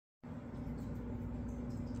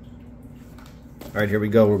All right, here we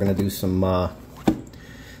go. We're gonna do some. We're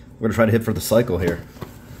gonna try to hit for the cycle here.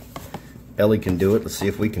 Elly can do it. Let's see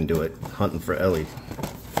if we can do it. Hunting for Elly.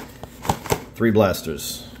 3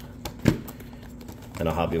 blasters and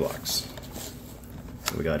a hobby box.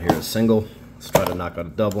 So we got here a single. Let's try to knock out a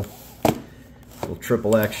double. A little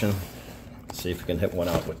triple action. Let's see if we can hit one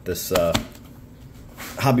out with this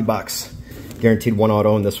hobby box. Guaranteed 1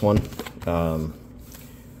 auto in this one.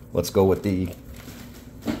 Let's go with the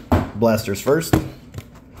blasters first.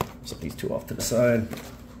 Set these 2 off to the side.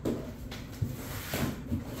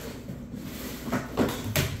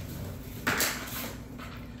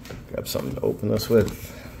 Grab something to open this with.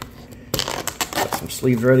 Got some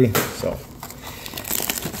sleeves ready. So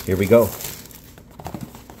here we go.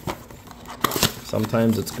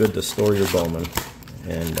 Sometimes it's good to store your Bowman,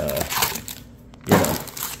 and you know,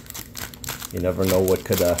 you never know what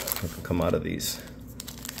could come out of these.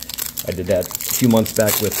 I did that a few months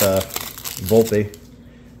back with Volpe.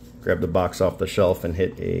 Grabbed the box off the shelf and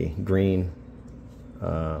hit a green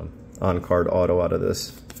on-card auto out of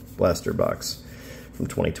this blaster box from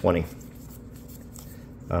 2020.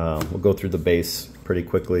 We'll go through the base pretty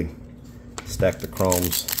quickly, stack the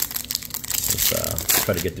chromes. Let's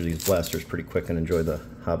try to get through these blasters pretty quick and enjoy the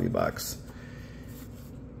hobby box.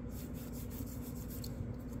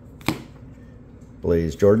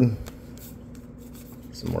 Blaze Jordan.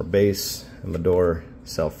 Some more base. Amador,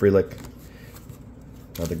 Sal Frelick.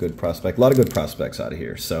 Another good prospect. A lot of good prospects out of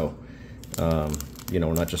here. So, you know,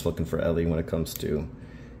 we're not just looking for Elly when it comes to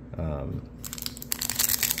the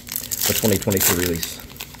 2022 release.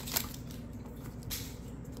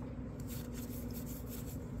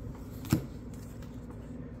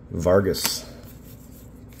 Vargas.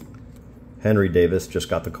 Henry Davis just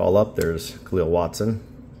got the call up. There's Khalil Watson.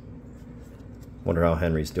 Wonder how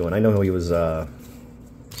Henry's doing. I know he was, saw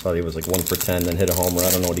he was like 1 for 10, then hit a homer.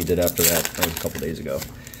 I don't know what he did after that. That was a couple days ago.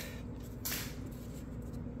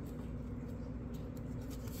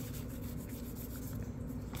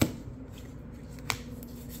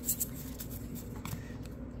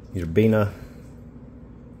 Urbina,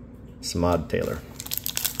 Samad Taylor.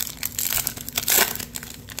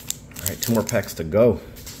 All right, 2 more packs to go.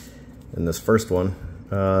 In this first one,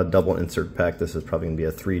 double insert pack. This is probably gonna be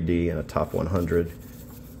a 3D and a top 100.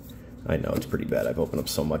 I know it's pretty bad. I've opened up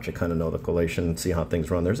so much. I kind of know the collation and see how things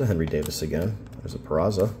run. There's a Henry Davis again. There's a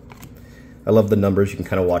Peraza. I love the numbers. You can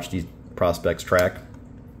kind of watch these prospects track,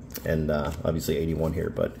 and obviously 81 here,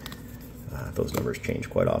 but those numbers change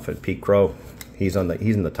quite often. Pete Crow. He's in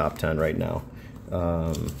the top 10 right now.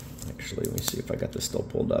 Actually, let me see if I got this still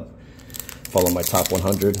pulled up. Follow my top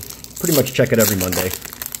 100. Pretty much check it every Monday.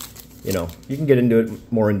 You know, you can get into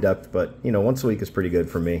it more in depth, but you know, once a week is pretty good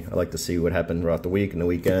for me. I like to see what happened throughout the week and the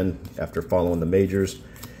weekend after following the majors.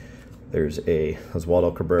 There's a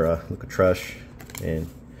Oswaldo Cabrera, Luca Tresh, and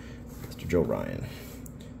Mr. Joe Ryan.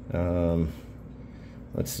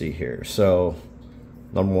 Let's see here. So,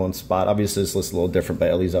 #1 spot. Obviously, this list is a little different, but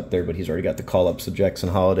Elly's up there, but he's already got the call-ups of Jackson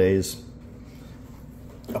Holidays.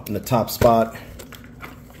 Up in the top spot,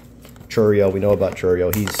 Churio. We know about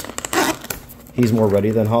Churio. He's more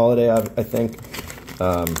ready than Holiday, I think.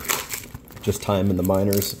 Just time in the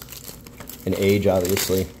minors and age,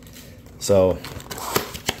 obviously. So,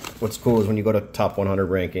 what's cool is when you go to top 100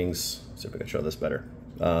 rankings, see if I can show this better.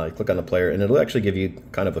 You click on the player, and it'll actually give you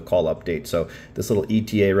kind of a call update. So, this little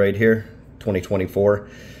ETA right here, 2024,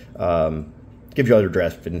 gives you all your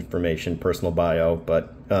draft information, personal bio,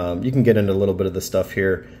 but you can get into a little bit of the stuff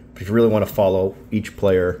here. If you really want to follow each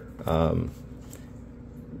player,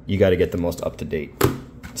 you got to get the most up-to-date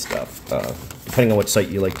stuff, depending on what site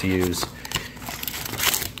you like to use.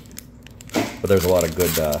 But there's a lot of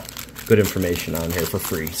good information on here for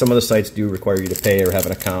free. Some of the sites do require you to pay or have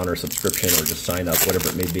an account or subscription or just sign up, whatever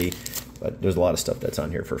it may be. But there's a lot of stuff that's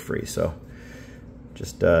on here for free. So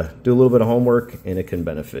just do a little bit of homework, and it can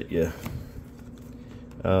benefit you.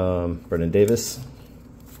 Brendan Davis,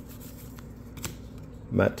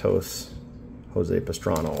 Matt Tos, Jose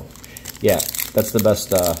Pastrano. Yeah, that's the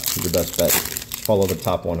best, your best bet. Follow the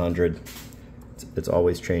top 100. It's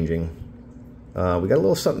always changing. We got a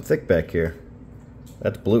little something thick back here.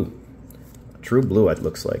 That's blue. True blue, it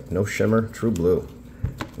looks like. No shimmer, true blue.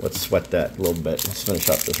 Let's sweat that a little bit. Let's finish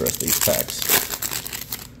up this rest of these packs.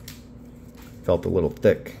 Felt a little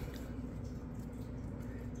thick.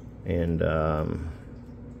 And, okay,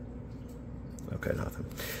 nothing.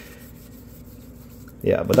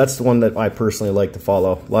 Yeah, but that's the one that I personally like to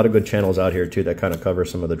follow. A lot of good channels out here, too, that kind of cover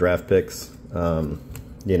some of the draft picks. You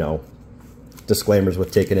know, disclaimers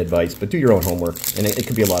with taking advice, but do your own homework, and it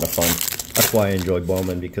could be a lot of fun. That's why I enjoy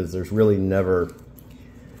Bowman, because there's really never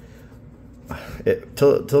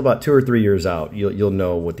till about 2 or 3 years out, you'll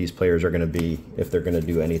know what these players are going to be, if they're going to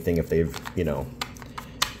do anything, if they've, you know,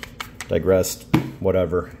 digressed,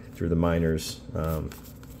 whatever, through the minors.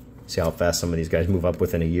 See how fast some of these guys move up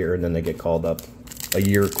within a year, and then they get called up a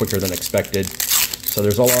year quicker than expected. So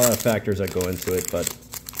there's a lot of factors that go into it, but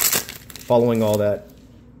following all that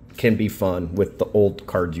can be fun with the old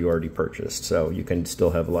cards you already purchased. So you can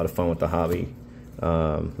still have a lot of fun with the hobby.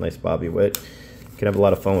 Nice Bobby Witt. You can have a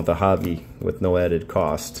lot of fun with the hobby with no added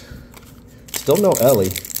cost. Still no Elly.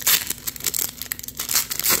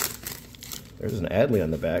 There's an Adley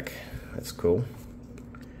on the back. That's cool.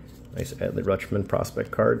 Nice Adley Rutschman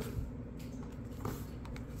prospect card.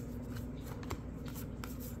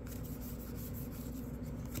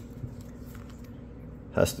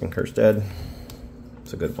 Heston Kjerstad.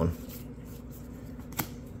 It's a good one.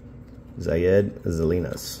 Zayed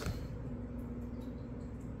Zelinas.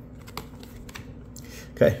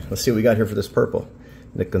 Okay, let's see what we got here for this purple.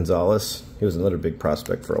 Nick Gonzalez. He was another big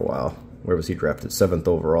prospect for a while. Where was he drafted? 7th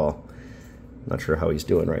overall. Not sure how he's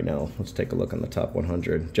doing right now. Let's take a look on the top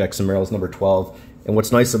 100. Jackson Merrill's number 12. And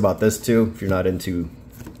what's nice about this too, if you're not into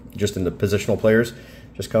positional players,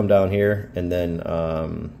 just come down here and then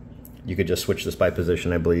you could just switch this by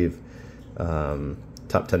position, I believe.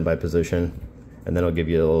 Top 10 by position, and then it'll give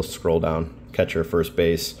you a little scroll down, catcher, first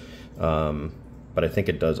base. But I think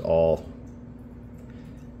it does all.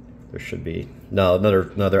 There should be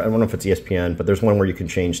another. I don't know if it's ESPN, but there's one where you can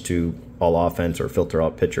change to all offense or filter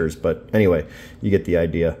out pitchers. But anyway, you get the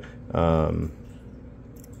idea.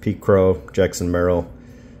 Pete Crow, Jackson Merrill,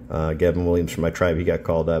 Gavin Williams from my tribe, he got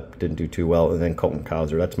called up, didn't do too well. And then Colton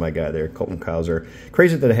Cowser, that's my guy there, Colton Cowser.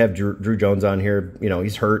 Crazy that I have Drew Jones on here. You know,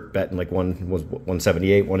 he's hurt, batting like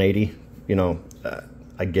 178, 180. You know,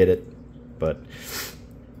 I get it. But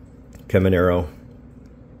Caminero,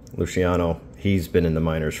 Luciano, he's been in the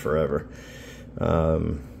minors forever.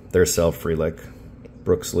 There's Frelick,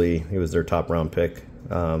 Brooks Lee, he was their top round pick.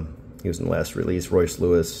 He was in the last release. Royce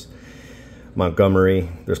Lewis, Montgomery,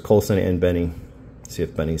 there's Colson and Benny. See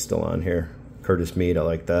if Benny's still on here. Curtis Mead, I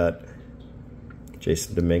like that.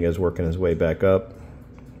 Jason Dominguez working his way back up.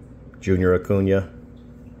 Junior Acuna,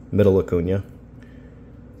 Middle Acuna.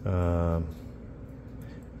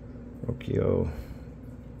 Rocchio,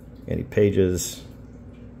 Andy Pages.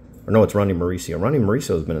 Or no, it's Ronnie Mauricio. Ronnie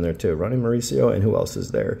Mauricio's been in there too. Ronnie Mauricio, and who else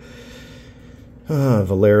is there?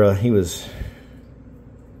 Valera, he was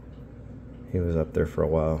up there for a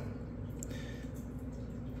while.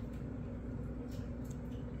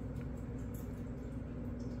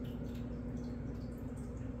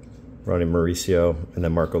 Ronnie Mauricio, and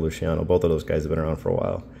then Marco Luciano. Both of those guys have been around for a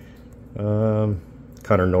while.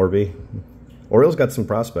 Connor Norby. Orioles got some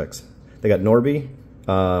prospects. They got Norby.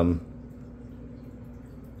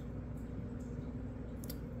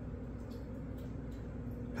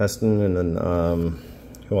 Heston, and then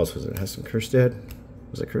who else was it? Heston Kjerstad?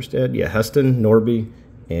 Was it Kjerstad? Yeah, Heston, Norby,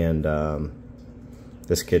 and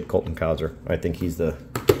this kid Colton Cowser. I think he's the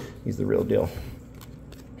real deal.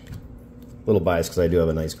 A little biased because I do have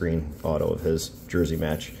a nice green auto of his jersey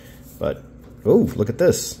match, but oh, look at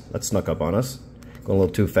this! That snuck up on us. Going a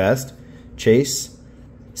little too fast. Chase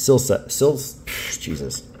Silseth.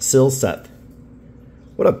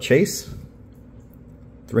 What up, Chase?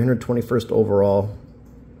 321st overall.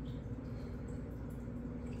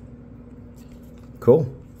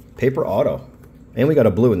 Cool. Paper auto. And we got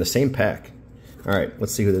a blue in the same pack. All right,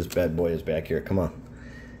 let's see who this bad boy is back here. Come on.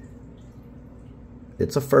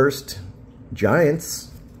 It's a first.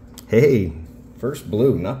 Giants. Hey, first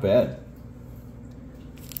blue. Not bad.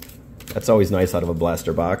 That's always nice out of a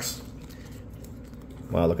blaster box.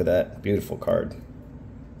 Wow, look at that. Beautiful card.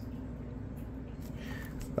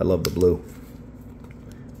 I love the blue.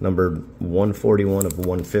 Number 141 of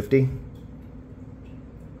 150.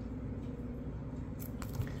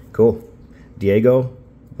 Cool. Diego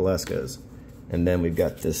Velasquez. And then we've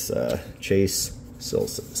got this Chase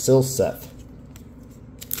Silseth.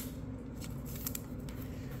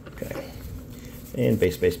 Okay. And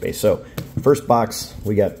base. So, first box,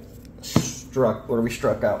 we got struck. What are we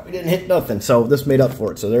struck out? We didn't hit nothing. So, this made up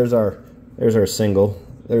for it. So, there's our single.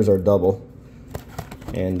 There's our double.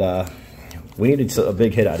 And we needed a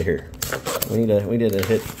big hit out of here. We need a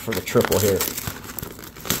hit for the triple here.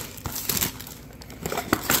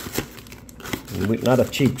 Not a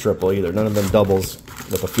cheap triple either. None of them doubles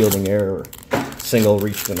with a fielding error or single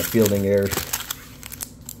reached in a fielding error.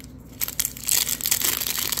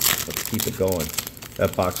 Let's keep it going.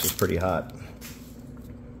 That box was pretty hot.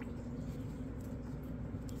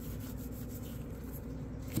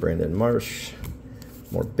 Brandon Marsh.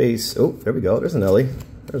 More base. Oh, there we go. There's an Elly.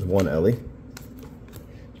 There's one Elly.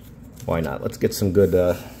 Why not? Let's get some good,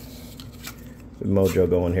 good mojo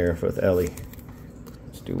going here with Elly.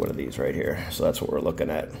 Let's do one of these right here. So that's what we're looking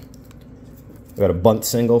at. We got a bunt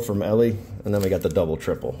single from Elly, and then we got the double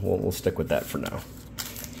triple. We'll stick with that for now.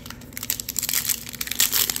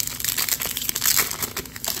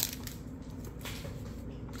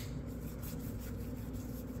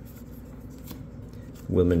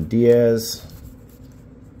 Wilman Diaz,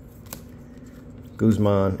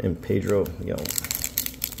 Guzman, and Pedro Young.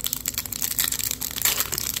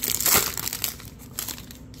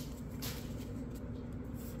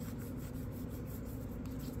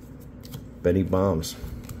 Benny Bombs,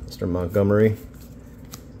 Mr. Montgomery.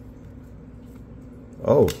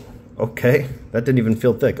 Oh, okay. That didn't even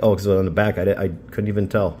feel thick. Oh, because on the back, I couldn't even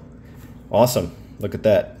tell. Awesome. Look at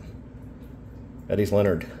that. Eddie's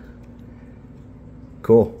Leonard.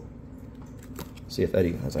 Cool. See if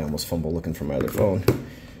Eddie, as I almost fumble looking for my other phone.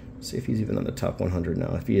 See if he's even on the top 100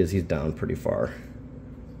 now. If he is, he's down pretty far.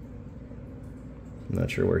 I'm not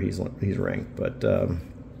sure where he's ranked, but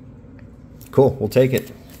cool. We'll take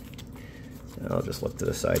it. I'll just look to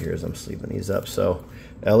the side here as I'm sleeving these up. So,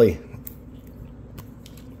 Elly.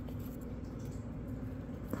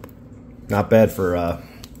 Not bad for a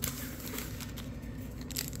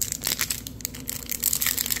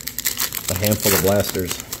handful of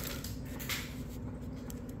blasters.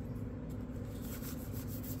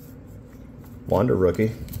 Wander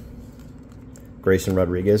rookie. Grayson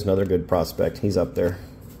Rodriguez, another good prospect. He's up there.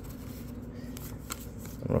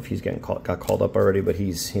 I don't know if he's got called up already, but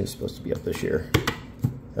he's supposed to be up this year.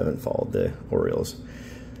 Haven't followed the Orioles.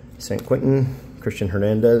 St. Quentin, Christian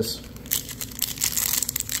Hernandez.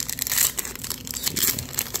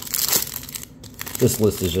 This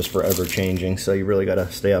list is just forever changing, so you really got to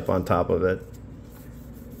stay up on top of it.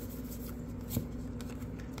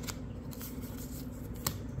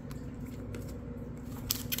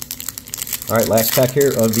 All right, last pack here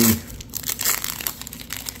of the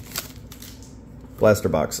blaster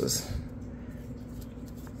boxes.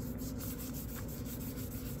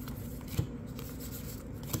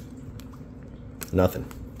 Nothing.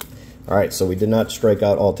 All right, so we did not strike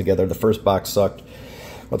out altogether. The first box sucked.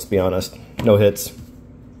 Let's be honest. No hits.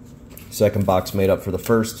 Second box made up for the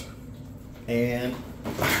first. And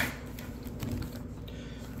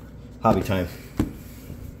hobby time.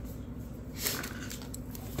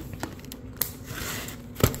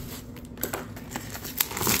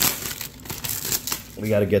 We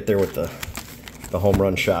got to get there with the home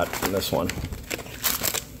run shot in this one.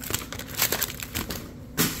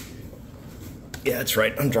 Yeah, that's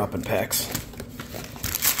right. I'm dropping packs.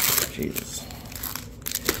 Jesus.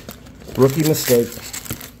 Rookie mistake.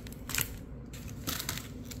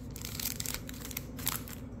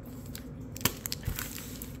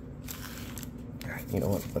 All right, you know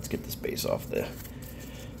what? Let's get this base off the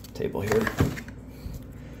table here.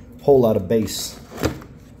 Whole lot of base.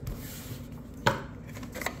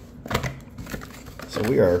 So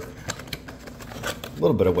we are a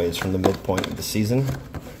little bit of ways from the midpoint of the season.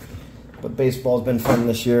 But baseball's been fun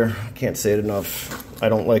this year. I can't say it enough. I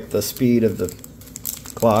don't like the speed of the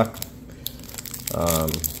clock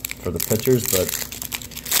for the pitchers, but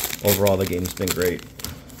overall the game's been great.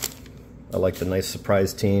 I like the nice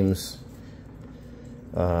surprise teams.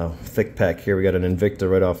 Thick pack here. We got an Invicta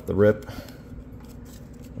right off the rip.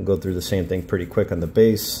 We'll go through the same thing pretty quick on the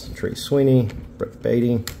base. Trey Sweeney, Brett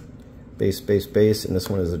Beatty, base, and this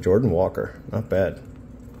one is a Jordan Walker. Not bad.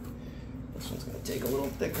 This one's going to take a little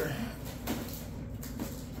thicker.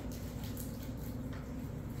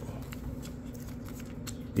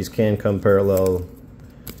 These can come parallel,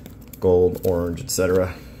 gold, orange,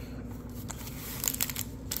 etc.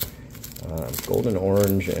 Gold and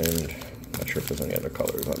orange, and I'm not sure if there's any other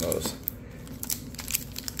colors on those.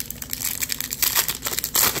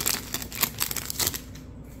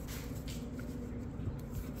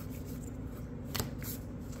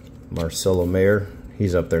 Marcelo Mayer,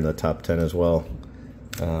 he's up there in the top 10 as well.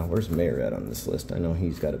 Where's Mayer at on this list? I know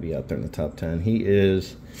he's got to be out there in the top 10. He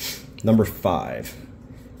is number 5.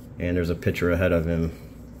 And there's a pitcher ahead of him,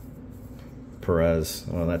 Perez.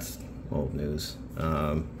 Oh, that's old news.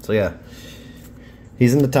 So yeah,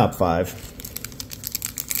 he's in the top 5.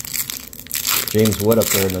 James Wood up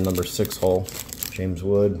there in the number 6 hole. James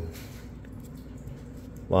Wood.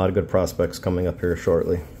 A lot of good prospects coming up here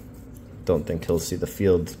shortly. Don't think he'll see the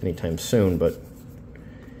field anytime soon, but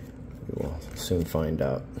we will soon find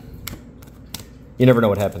out. You never know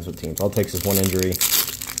what happens with teams. All it takes is one injury.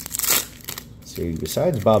 See,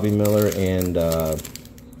 besides Bobby Miller and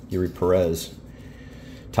Yuri Perez,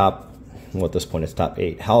 at this point it's top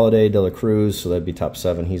 8. Holiday, De La Cruz, so that'd be top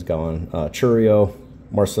 7. He's gone. Churio,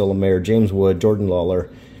 Marcelo Mayer, James Wood, Jordan Lawler,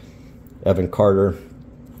 Evan Carter,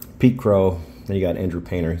 Pete Crow, then you got Andrew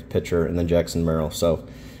Painter, pitcher, and then Jackson Merrill. So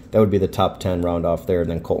that would be the top 10 round off there, and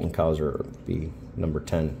then Colton Cowser would be number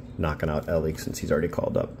 10, knocking out Elly since he's already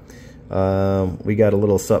called up. We got a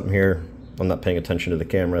little something here. I'm not paying attention to the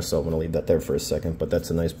camera, so I'm going to leave that there for a second, but that's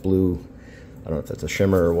a nice blue. I don't know if that's a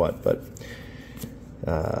shimmer or what, but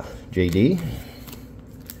JD.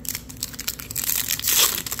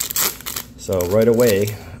 So right away,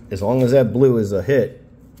 as long as that blue is a hit,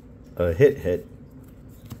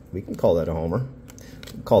 we can call that a homer.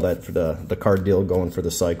 We'll call that for the card deal going for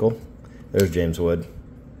the cycle. There's James Wood.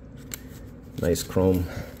 Nice chrome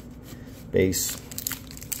base.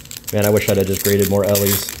 Man, I wish I'd have just graded more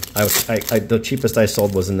Ellys. The cheapest I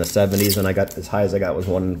sold was in the 70s, and I got as high as I got was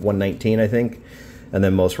 119, I think. And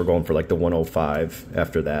then most were going for like the 105.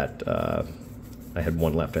 After that, I had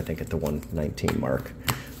one left, I think, at the 119 mark.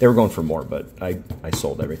 They were going for more, but I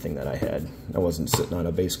sold everything that I had. I wasn't sitting on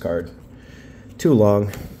a base card too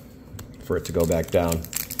long for it to go back down.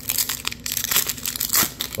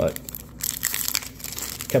 But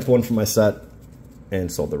kept one for my set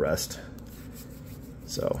and sold the rest.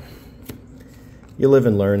 So you live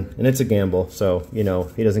and learn, and it's a gamble. So, you know,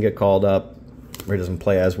 he doesn't get called up, or he doesn't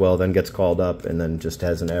play as well, then gets called up, and then just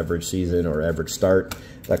has an average season or average start.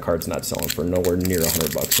 That card's not selling for nowhere near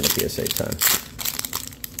 $100 in a PSA 10.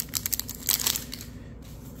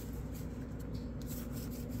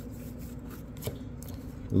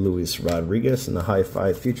 Luis Rodriguez in the high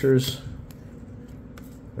 5 futures.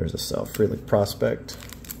 There's a Sal Frelick prospect.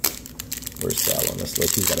 Where's Sal on this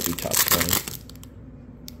list? He's got to be top 20.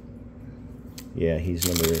 Yeah, he's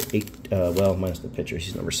number 8. Well, minus the pitcher,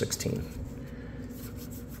 he's number 16.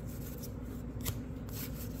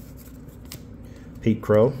 Pete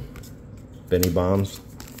Crow, Benny Bombs.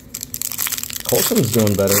 Colson's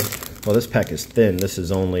doing better. Well, this pack is thin. This is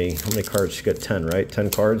only, how many cards? You got 10, right?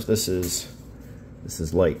 10 cards. This is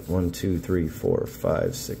light. 1, 2, 3, 4,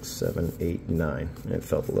 5, 6, 7, 8, 9. And it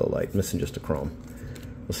felt a little light. Missing just a chrome.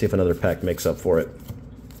 We'll see if another pack makes up for it.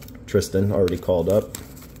 Tristan already called up.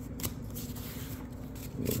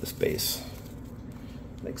 Move this base.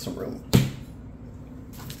 Make some room.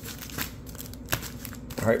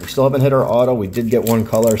 All right, we still haven't hit our auto. We did get one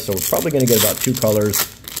color, so we're probably going to get about 2 colors,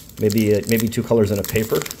 maybe 2 colors in a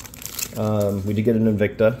paper. We did get an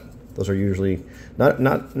Invicta. Those are usually not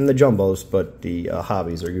in the jumbos, but the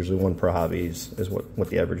hobbies are usually 1 per hobbies is what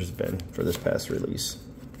the average has been for this past release.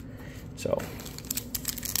 So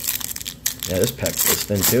yeah, this pack is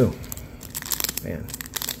thin too. Man,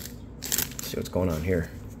 let's see what's going on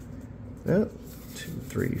here. Yeah. 2,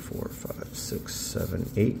 3, 4, 5, 6,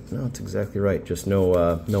 7, 8. No, it's exactly right. Just no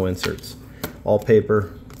inserts. All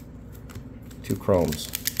paper. 2 chromes.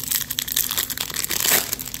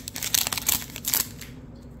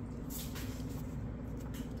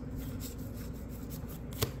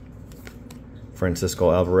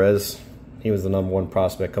 Francisco Alvarez. He was the #1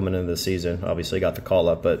 prospect coming into the season. Obviously got the call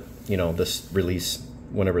up, but you know, this release,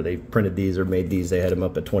 whenever they printed these or made these, they had him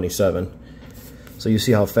up at 27. So you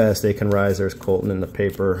see how fast they can rise. There's Colton in the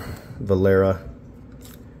paper, Valera,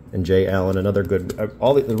 and Jay Allen. Another good.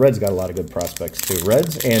 The Reds got a lot of good prospects too.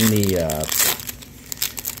 Reds and the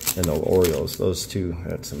Orioles. Those two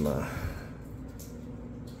had some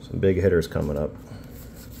big hitters coming up.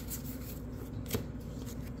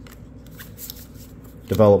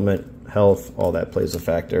 Development, health, all that plays a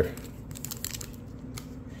factor.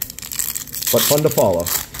 But fun to follow.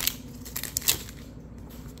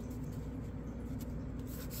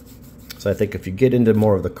 So I think if you get into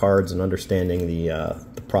more of the cards and understanding the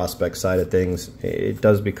prospect side of things, it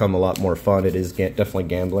does become a lot more fun. It is definitely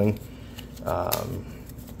gambling.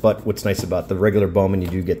 But what's nice about the regular Bowman, you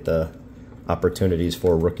do get the opportunities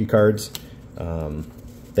for rookie cards.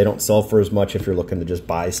 They don't sell for as much if you're looking to just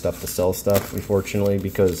buy stuff to sell stuff, unfortunately,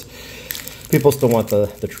 because people still want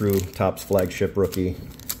the true Topps flagship rookie.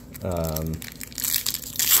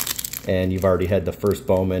 And you've already had the first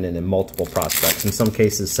Bowman and then multiple prospects. In some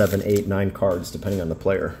cases, 7, 8, 9 cards, depending on the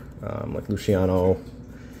player. Like Luciano,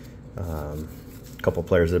 a couple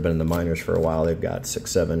players that have been in the minors for a while, they've got 6,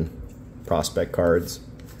 7 prospect cards.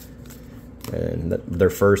 And they're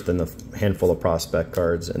first and the handful of prospect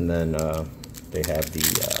cards, and then they have the,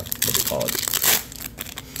 what do you call it?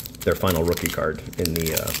 Their final rookie card in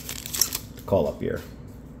the call-up year.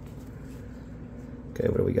 Okay,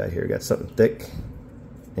 what do we got here? We got something thick.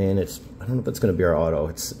 And it's, I don't know if it's going to be our auto.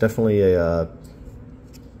 It's definitely a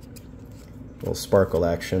little sparkle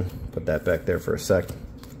action. Put that back there for a sec.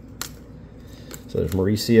 So there's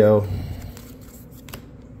Mauricio.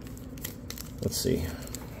 Let's see.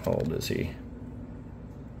 How old is he?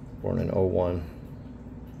 Born in 01.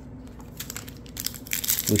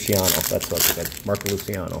 Luciano. That's what I said. Marco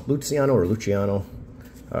Luciano. Luciano or Luciano,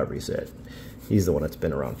 however you say it. He's the one that's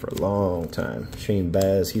been around for a long time. Shane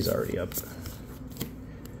Baz, he's already up.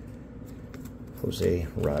 Jose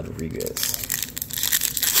Rodriguez.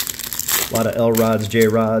 A lot of L rods, J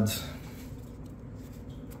rods.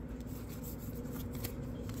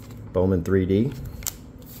 Bowman 3D.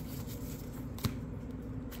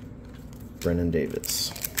 Brennan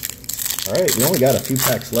Davis. All right, we only got a few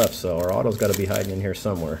packs left, so our auto's got to be hiding in here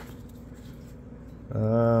somewhere.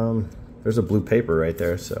 There's a blue paper right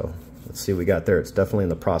there, so let's see what we got there. It's definitely in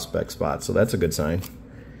the prospect spot, so that's a good sign.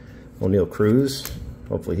 O'Neal Cruz.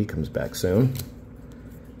 Hopefully he comes back soon.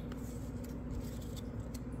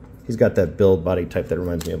 He's got that build body type that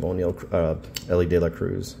reminds me of Elly de la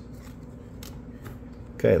Cruz.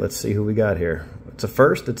 Okay, let's see who we got here. It's a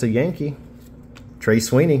first. It's a Yankee. Trey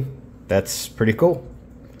Sweeney. That's pretty cool.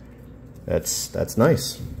 That's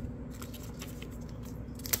nice.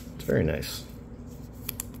 It's very nice.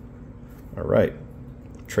 All right,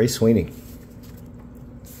 Trey Sweeney.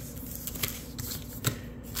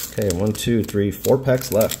 Okay, 1, 2, 3, 4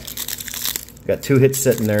 packs left. Got 2 hits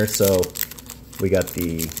sitting there, so we got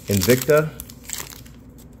the Invicta.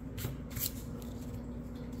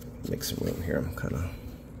 Make some room here. I'm kind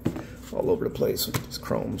of all over the place with these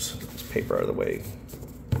chromes. Get this paper out of the way.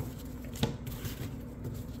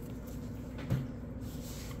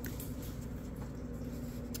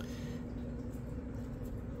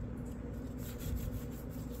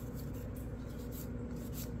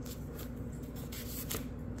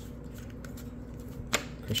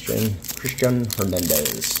 Christian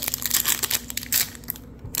Hernandez.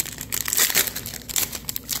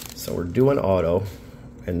 So we're doing auto,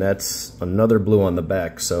 and that's another blue on the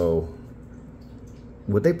back. So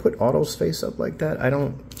would they put auto's face up like that? I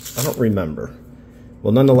don't remember.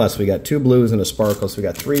 Well, nonetheless, we got 2 blues and a sparkle, so we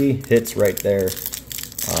got 3 hits right there.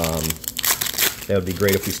 That would be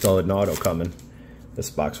great if we still had an auto coming. This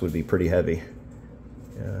box would be pretty heavy.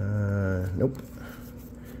 Nope.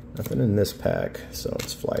 Nothing in this pack, so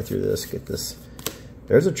let's fly through this, get this.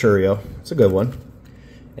 There's a Churio. It's a good one.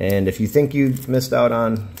 And if you think you missed out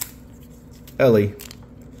on Elly,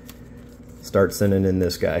 start sending in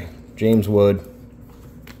this guy. James Wood.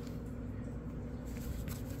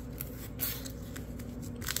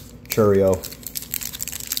 Churio.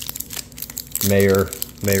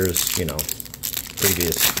 Mayer's, you know,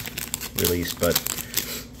 previous release, but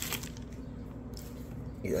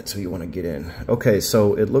that's who you want to get in. Okay,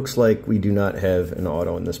 so it looks like we do not have an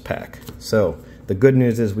auto in this pack. So the good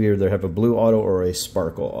news is we either have a blue auto or a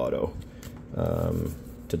sparkle auto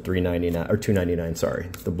to $3.99 or $2.99. Sorry,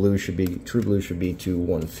 the blue should be true blue should be to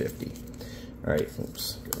 $1.50. All right,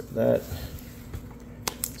 oops, get rid of that.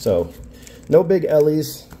 So no big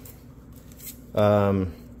Ellys.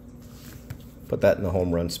 Put that in the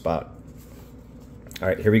home run spot. All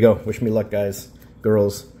right, here we go. Wish me luck, guys,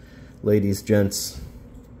 girls, ladies, gents.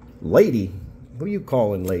 Lady? Who you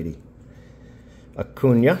calling lady?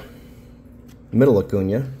 Acuna. Middle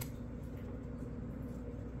Acuna.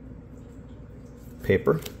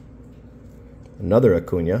 Paper. Another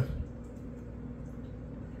Acuna.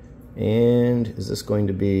 And is this going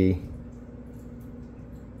to be...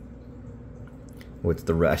 What's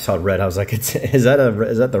the red? I saw red. I was like, is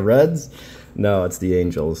that the Reds? No, it's the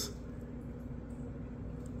Angels.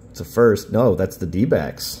 It's a first. No, that's the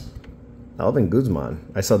D-backs. Alvin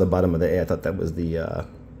Guzman. I saw the bottom of the A. I thought that was the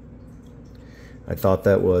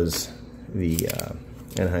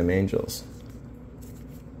Anaheim Angels.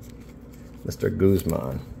 Mr.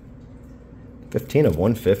 Guzman. 15 of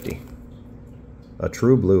 150. A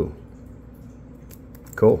true blue.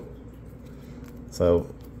 Cool. So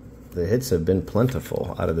the hits have been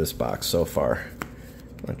plentiful out of this box so far.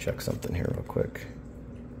 I'm gonna check something here real quick.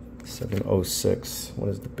 706. What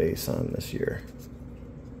is the base on this year?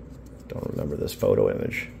 Don't remember this photo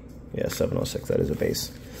image. Yeah, 706, that is a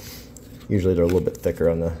base. Usually they're a little bit thicker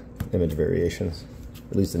on the image variations.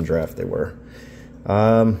 At least in draft they were.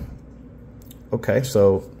 Okay,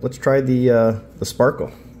 so let's try the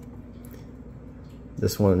sparkle.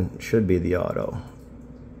 This one should be the auto.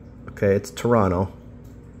 Okay, it's Toronto.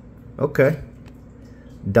 Okay.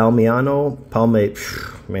 Dalmiano Palme.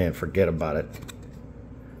 Man, forget about it.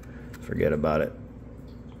 Forget about it.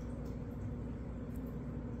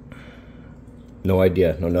 No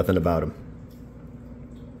idea. Know nothing about him.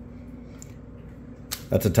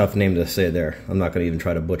 That's a tough name to say there. I'm not going to even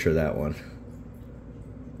try to butcher that one.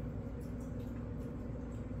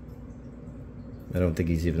 I don't think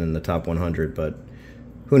he's even in the top 100, but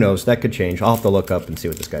who knows? That could change. I'll have to look up and see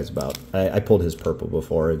what this guy's about. I pulled his purple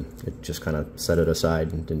before, and it just kind of set it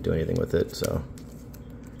aside and didn't do anything with it, so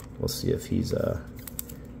we'll see if he's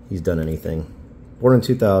he's done anything. Born in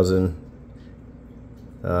 2000,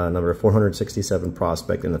 number 467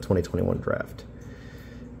 prospect in the 2021 draft.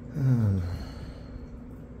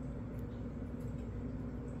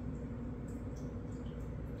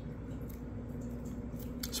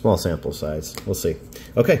 Small sample size. We'll see.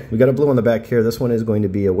 Okay, we got a blue on the back here. This one is going to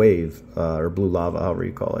be a wave, or blue lava, however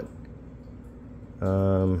you call it.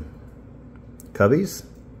 Cubbies?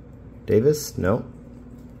 Davis? No.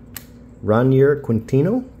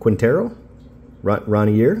 Quintero?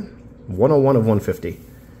 Ranier? 101 of 150.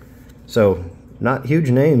 So, not huge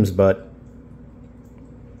names, but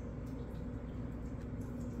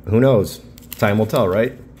who knows? Time will tell,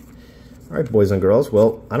 right? All right, boys and girls.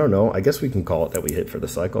 Well, I don't know. I guess we can call it that we hit for the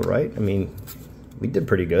cycle, right? I mean, we did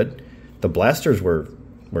pretty good. The blasters were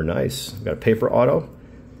nice. We got a paper auto.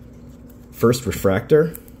 First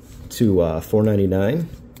refractor to $4.99.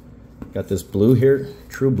 Got this blue here,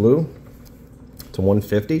 true blue, to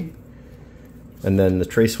 $150. And then the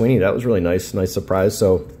Trey Sweeney, that was really nice surprise.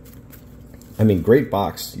 So, I mean, great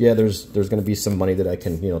box. Yeah, there's going to be some money that I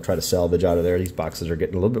can, try to salvage out of there. These boxes are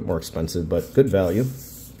getting a little bit more expensive, but good value.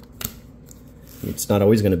 It's not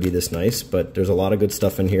always going to be this nice, but there's a lot of good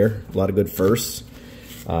stuff in here. A lot of good firsts.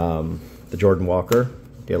 The Jordan Walker,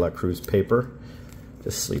 De La Cruz paper.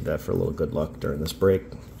 Just sleeve that for a little good luck during this break.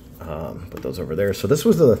 Put those over there. So this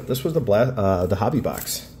was the hobby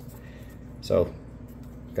box. So,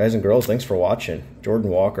 guys and girls, thanks for watching. Jordan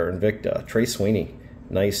Walker, Invicta, Trey Sweeney,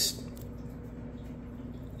 nice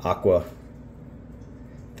aqua. I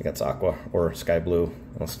think that's aqua or sky blue.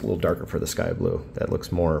 Well, it's a little darker for the sky blue. That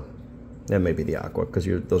looks more. That may be the aqua, because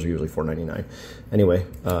those are usually $4.99. Anyway,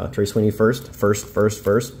 Trey Sweeney first.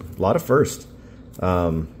 A lot of first.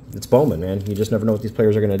 It's Bowman, man. You just never know what these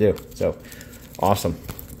players are going to do. So, awesome.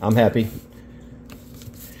 I'm happy.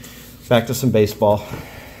 Back to some baseball.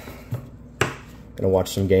 Gonna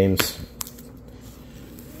watch some games.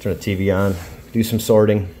 Turn the TV on. Do some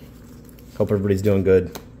sorting. Hope everybody's doing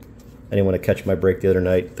good. Anyone to catch my break the other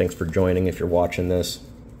night, thanks for joining if you're watching this.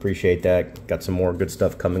 Appreciate that. Got some more good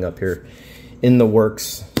stuff coming up here in the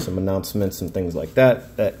works. Some announcements and things like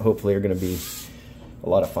that hopefully are going to be a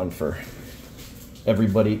lot of fun for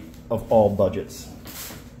everybody of all budgets.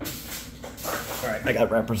 All right, I got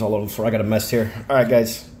wrappers all over the floor. I got a mess here. All right,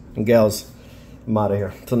 guys and gals, I'm out of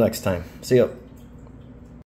here. Until next time. See ya.